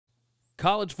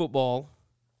college football,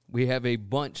 we have a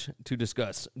bunch to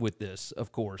discuss with this,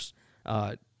 of course.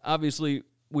 Obviously,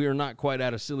 we are not quite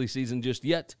out of silly season just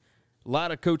yet. A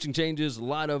lot of coaching changes, a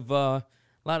lot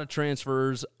of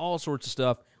transfers, all sorts of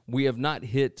stuff. We have not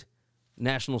hit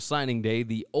National Signing Day,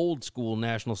 the old school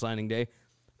National Signing Day.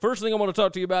 First thing I want to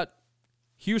talk to you about,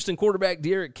 Houston quarterback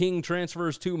D'Eriq King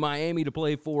transfers to Miami to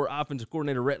play for offensive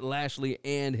coordinator Rhett Lashley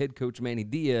and head coach Manny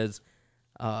Diaz.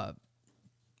 I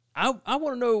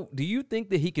want to know, do you think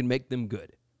that he can make them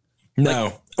good?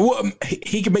 No. Well,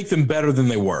 he can make them better than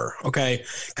they were, okay?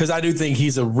 Because I do think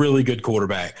he's a really good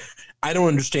quarterback. I don't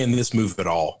understand this move at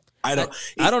all. I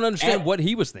don't understand what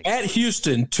he was thinking. At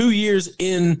Houston, 2 years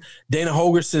in Dana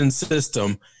Holgerson's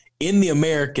system, in the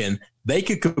American, they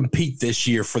could compete this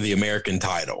year for the American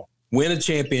title, win a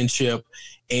championship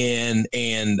and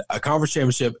a conference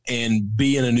championship, and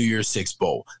be in a New Year's Six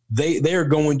bowl. They are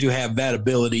going to have that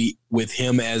ability with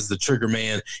him as the trigger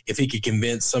man if he could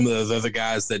convince some of those other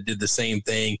guys that did the same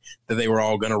thing that they were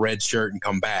all going to redshirt and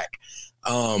come back.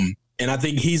 And I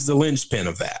think he's the linchpin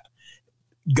of that.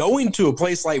 Going to a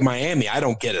place like Miami, I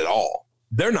don't get it all.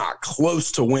 They're not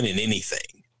close to winning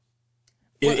anything.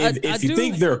 Well, if you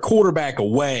think they're a quarterback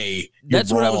away,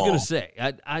 that's wrong. What I was going to say.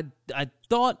 I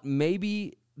thought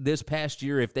maybe this past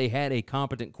year, if they had a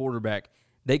competent quarterback,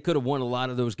 they could have won a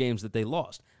lot of those games that they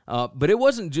lost. But it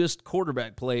wasn't just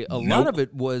quarterback play. A lot of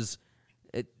it was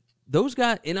those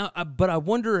guys. But I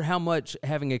wonder how much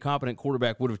having a competent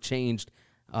quarterback would have changed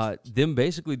them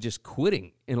basically just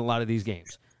quitting in a lot of these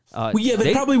games.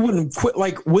 They probably wouldn't quit.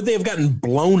 Like, would they have gotten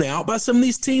blown out by some of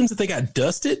these teams if they got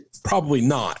dusted? Probably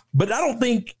not. But I don't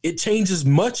think it changes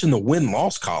much in the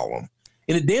win-loss column.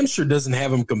 And it damn sure doesn't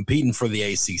have them competing for the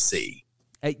ACC.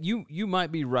 You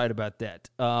might be right about that.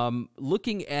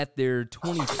 Looking at their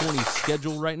 2020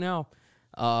 schedule right now,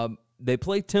 they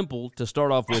play Temple to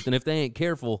start off with, and if they ain't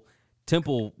careful,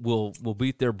 Temple will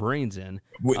beat their brains in.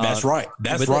 That's right.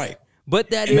 That's right.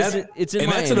 It's in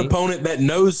Miami. That's an opponent that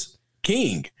knows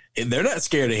King. And they're not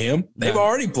scared of him. They've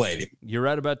already played him. You're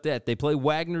right about that. They play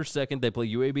Wagner second. They play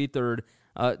UAB third.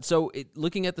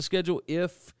 Looking at the schedule,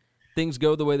 if things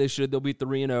go the way they should, they'll be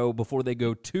 3-0 before they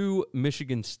go to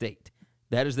Michigan State.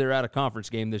 That is their out-of-conference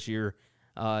game this year,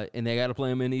 and they got to play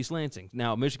them in East Lansing.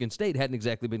 Now, Michigan State hadn't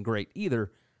exactly been great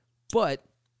either, but,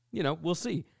 we'll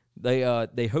see.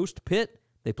 They host Pitt.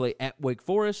 They play at Wake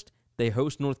Forest. They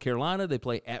host North Carolina. They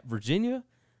play at Virginia.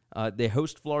 They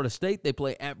host Florida State. They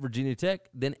play at Virginia Tech,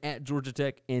 then at Georgia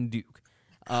Tech and Duke.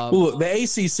 Look, the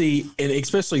ACC, and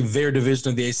especially their division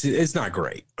of the ACC, it's not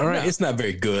great. All right, It's not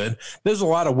very good. There's a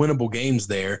lot of winnable games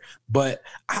there, but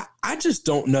I just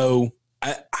don't know.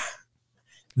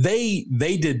 They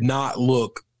did not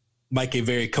look like a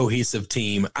very cohesive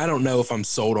team. I don't know if I'm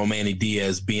sold on Manny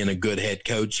Diaz being a good head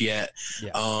coach yet.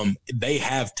 Yeah. They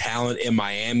have talent in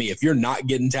Miami. If you're not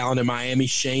getting talent in Miami,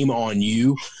 shame on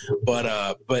you. But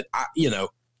I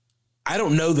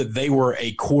don't know that they were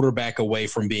a quarterback away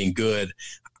from being good.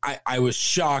 I was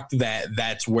shocked that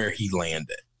that's where he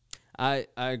landed. I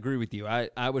agree with you.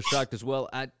 I was shocked as well.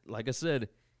 Like I said,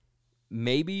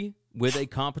 maybe with a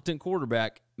competent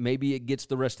quarterback, maybe it gets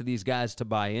the rest of these guys to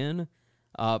buy in.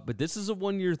 But this is a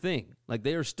one-year thing. Like,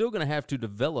 they are still going to have to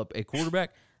develop a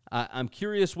quarterback. I'm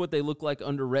curious what they look like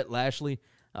under Rhett Lashley.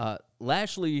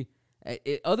 Lashley,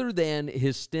 other than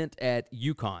his stint at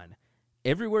UConn,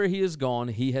 everywhere he has gone,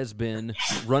 he has been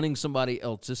running somebody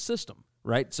else's system,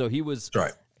 right? So he was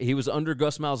under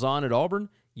Gus Malzahn at Auburn.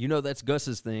 That's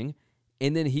Gus's thing.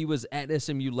 And then he was at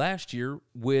SMU last year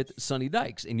with Sonny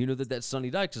Dykes, and that's Sonny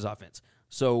Dykes' offense.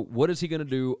 So what is he going to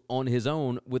do on his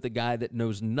own with a guy that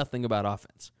knows nothing about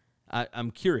offense? I'm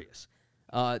curious.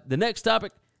 The next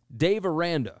topic, Dave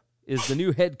Aranda is the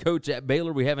new head coach at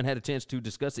Baylor. We haven't had a chance to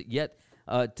discuss it yet.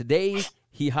 Today,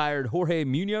 he hired Jorge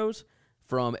Munoz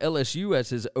from LSU as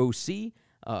his OC.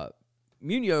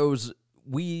 Munoz,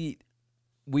 we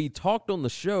talked on the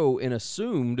show and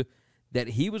assumed that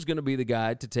he was going to be the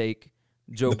guy to take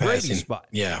Joe Brady's spot.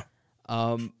 Yeah.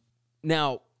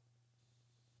 Now,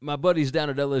 my buddies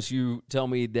down at LSU tell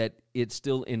me that it's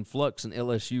still in flux and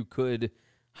LSU could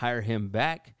hire him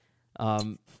back,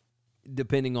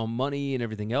 depending on money and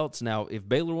everything else. Now, if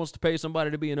Baylor wants to pay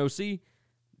somebody to be an OC,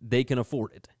 they can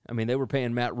afford it. I mean, they were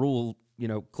paying Matt Rule,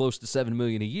 close to $7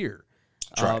 million a year.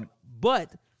 Right.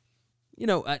 But,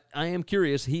 I am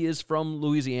curious. He is from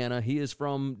Louisiana. He is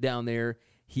from down there.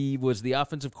 He was the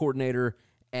offensive coordinator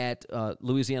at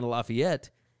Louisiana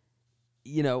Lafayette.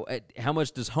 How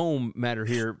much does home matter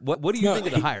here? What do you think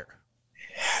of the hire?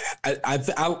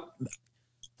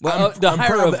 Well, the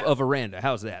hire of Aranda,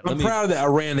 how's that? I'm proud that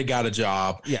Aranda got a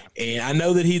job. Yeah. And I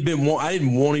know that I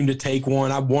didn't want him to take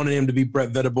one. I wanted him to be Brett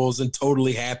Venables and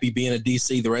totally happy being a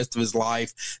DC the rest of his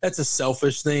life. That's a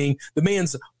selfish thing. The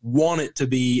man's wanted to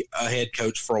be a head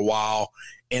coach for a while,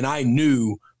 and I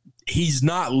knew he's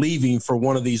not leaving for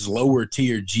one of these lower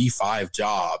tier G5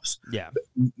 jobs. Yeah.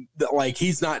 Like,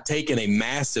 he's not taking a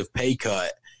massive pay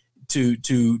cut to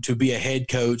be a head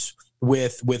coach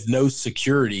with no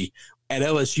security. At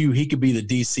LSU, he could be the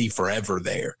DC forever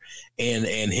there, and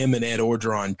him and Ed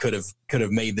Orgeron could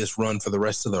have made this run for the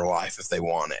rest of their life if they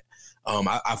want it.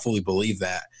 I fully believe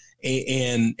that,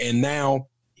 and now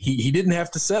he didn't have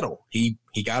to settle. He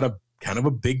got a kind of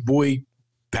a big boy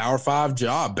Power 5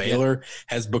 job. Baylor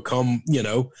has become,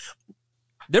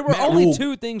 there were only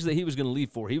two things that he was going to leave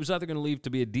for. He was either going to leave to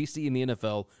be a DC in the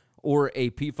NFL or a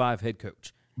P5 head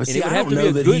coach. But see, I don't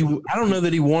know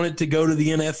that he wanted to go to the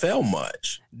NFL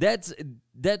much. That's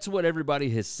what everybody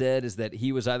has said, is that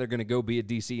he was either going to go be a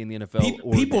DC in the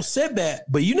NFL. People said that,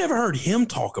 but you never heard him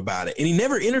talk about it, and he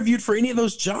never interviewed for any of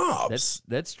those jobs.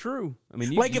 That's true. I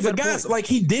mean, if a guy's like,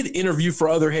 he did interview for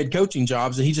other head coaching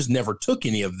jobs, and he just never took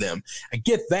any of them. I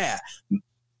get that.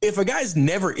 If a guy's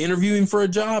never interviewing for a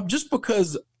job, just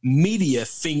because media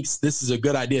thinks this is a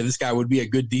good idea, this guy would be a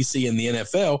good DC in the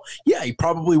NFL, yeah, he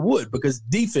probably would, because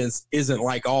defense isn't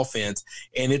like offense,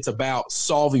 and it's about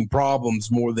solving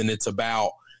problems more than it's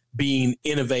about being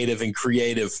innovative and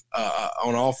creative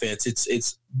on offense.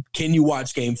 It's can you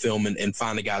watch game film and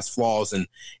find a guy's flaws and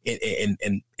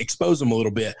expose them a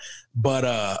little bit.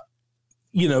 But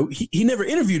he never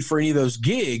interviewed for any of those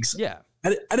gigs. Yeah.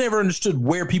 I never understood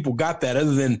where people got that,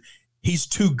 other than he's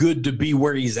too good to be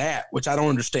where he's at, which I don't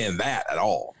understand that at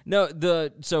all. No,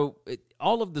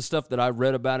 all of the stuff that I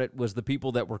read about it was the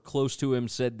people that were close to him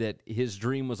said that his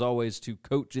dream was always to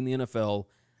coach in the NFL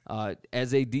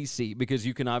as a DC, because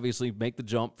you can obviously make the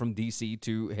jump from DC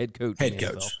to head coach. Head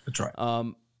coach, that's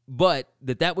right. But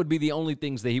that would be the only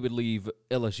things that he would leave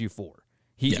LSU for.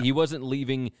 He wasn't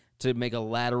leaving to make a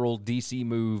lateral DC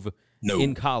move. No.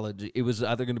 In college. It was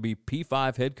either going to be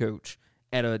P5 head coach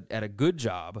at a good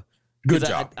job. Good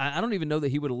job. I don't even know that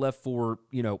he would have left for,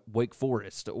 Wake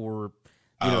Forest or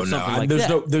something like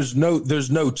that. There's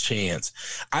no chance.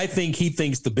 I think he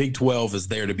thinks the Big 12 is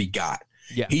there to be got.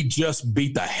 Yeah. He just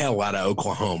beat the hell out of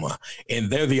Oklahoma, and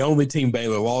they're the only team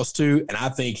Baylor lost to, and I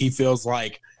think he feels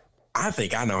like, I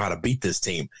think I know how to beat this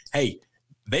team. Hey,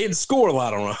 they didn't score a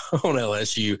lot on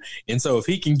LSU, and so if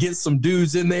he can get some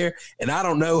dudes in there, and I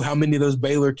don't know how many of those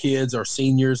Baylor kids are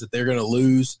seniors that they're going to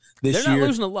lose this year. They're not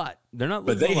losing a lot.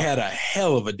 But they had a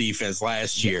hell of a defense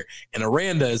last year, and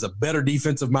Aranda is a better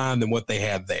defensive mind than what they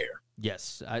had there.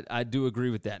 Yes, I do agree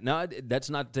with that. Now, that's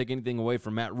not to take anything away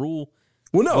from Matt Rule.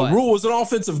 Well, no, Rule was an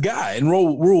offensive guy, and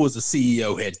Rule was a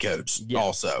CEO head coach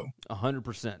also.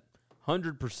 100%.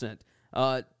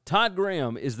 100%. Todd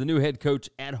Graham is the new head coach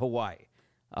at Hawaii.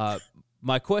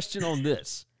 My question on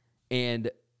this,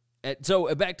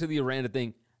 so back to the Aranda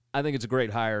thing, I think it's a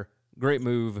great hire, great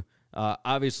move.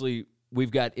 Obviously,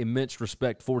 we've got immense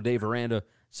respect for Dave Aranda,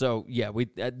 so yeah,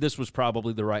 this was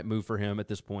probably the right move for him at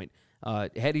this point.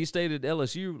 Had he stayed at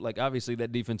LSU, obviously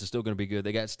that defense is still going to be good.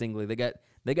 They got Stingley,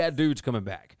 they got dudes coming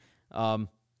back.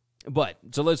 But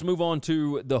so let's move on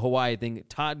to the Hawaii thing.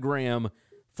 Todd Graham,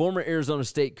 former Arizona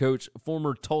State coach,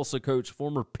 former Tulsa coach,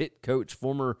 former Pitt coach,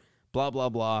 former blah, blah,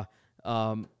 blah.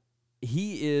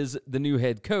 He is the new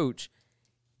head coach.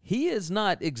 He is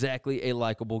not exactly a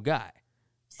likable guy.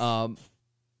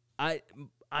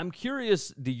 I'm curious,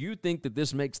 do you think that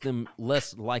this makes them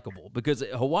less likable? Because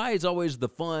Hawaii is always the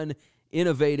fun,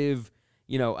 innovative.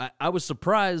 I was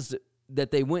surprised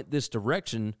that they went this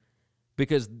direction,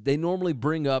 because they normally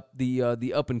bring up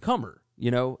the up-and-comer.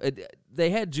 They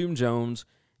had June Jones,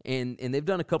 and they've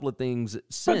done a couple of things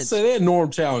since. I'd say they had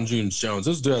Norm Chow and June Jones.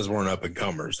 Those guys weren't up and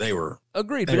comers. They were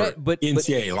agreed, but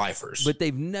NCAA lifers. But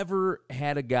they've never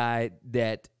had a guy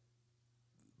that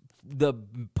the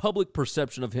public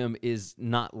perception of him is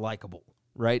not likable,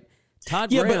 right? Todd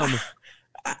Graham.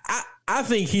 But I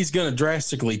think he's going to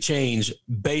drastically change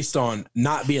based on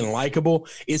not being likable.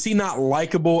 Is he not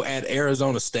likable at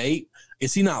Arizona State?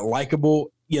 Is he not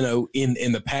likable, in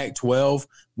the Pac-12,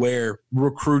 where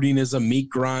recruiting is a meat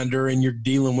grinder and you're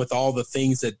dealing with all the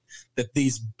things that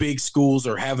these big schools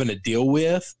are having to deal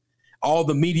with? All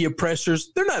the media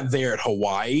pressures, they're not there at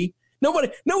Hawaii.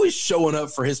 Nobody's showing up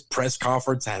for his press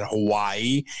conference at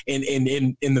Hawaii, and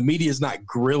the media's not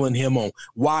grilling him on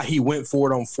why he went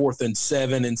for it on 4th and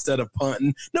 7 instead of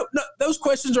punting. No, those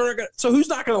questions aren't going to. So who's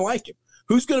not going to like him?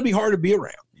 Who's going to be hard to be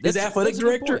around? His athletic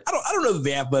director? I don't know that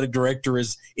the athletic director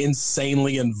is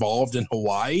insanely involved in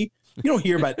Hawaii. You don't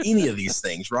hear about any of these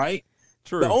things, right?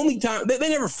 True. The only time they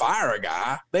never fire a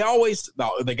guy,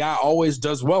 the guy always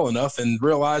does well enough and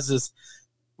realizes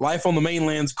life on the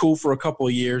mainland's cool for a couple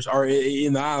of years, or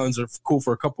in the islands are cool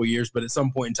for a couple of years, but at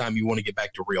some point in time you want to get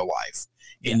back to real life,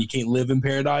 and you can't live in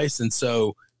paradise, and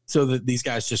so that these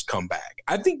guys just come back.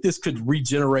 I think this could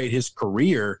regenerate his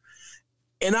career.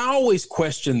 And I always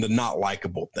question the not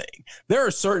likable thing. There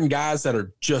are certain guys that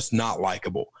are just not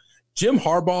likable. Jim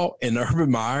Harbaugh and Urban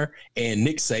Meyer and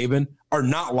Nick Saban are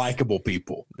not likable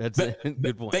people. That's a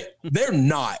good point. They're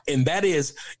not. And that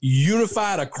is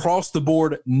unified across the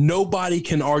board. Nobody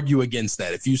can argue against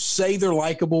that. If you say they're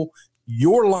likable,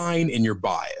 you're lying and you're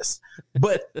biased.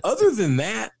 But other than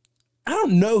that, I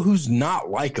don't know who's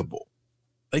not likable.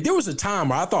 Like, there was a time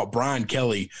where I thought Brian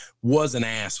Kelly was an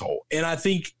asshole. And I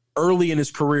think early in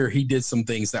his career, he did some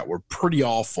things that were pretty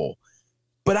awful.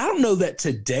 But I don't know that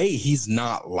today he's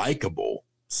not likable.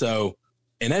 So,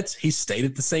 and he stayed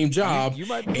at the same job. You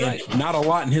might be and right. Not a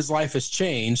lot in his life has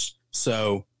changed.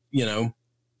 So,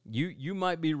 you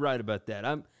might be right about that.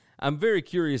 I'm very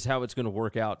curious how it's going to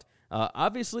work out.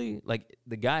 Obviously, like,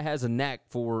 the guy has a knack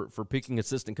for picking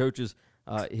assistant coaches.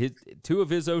 Two of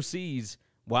his OCs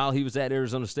while he was at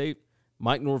Arizona State,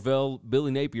 Mike Norvell,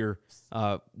 Billy Napier,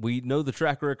 we know the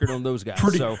track record on those guys.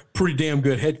 Pretty damn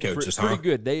good head coaches, pretty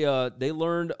good. They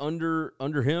learned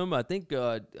under him. I think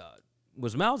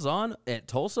was Malzahn at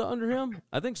Tulsa under him?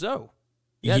 I think so.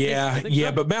 I think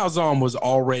so. But Malzahn was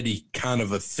already kind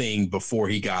of a thing before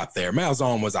he got there.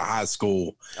 Malzahn was a high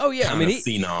school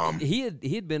phenom.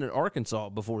 He had been at Arkansas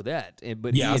before that,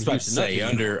 but I was about to say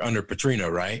under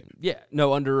Petrino, right? Yeah,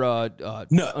 no,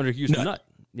 under Houston Nutt.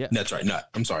 Yeah, that's right, Nutt.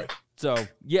 I'm sorry. So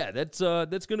yeah, that's going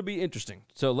to be interesting.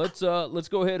 So let's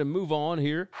go ahead and move on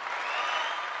here.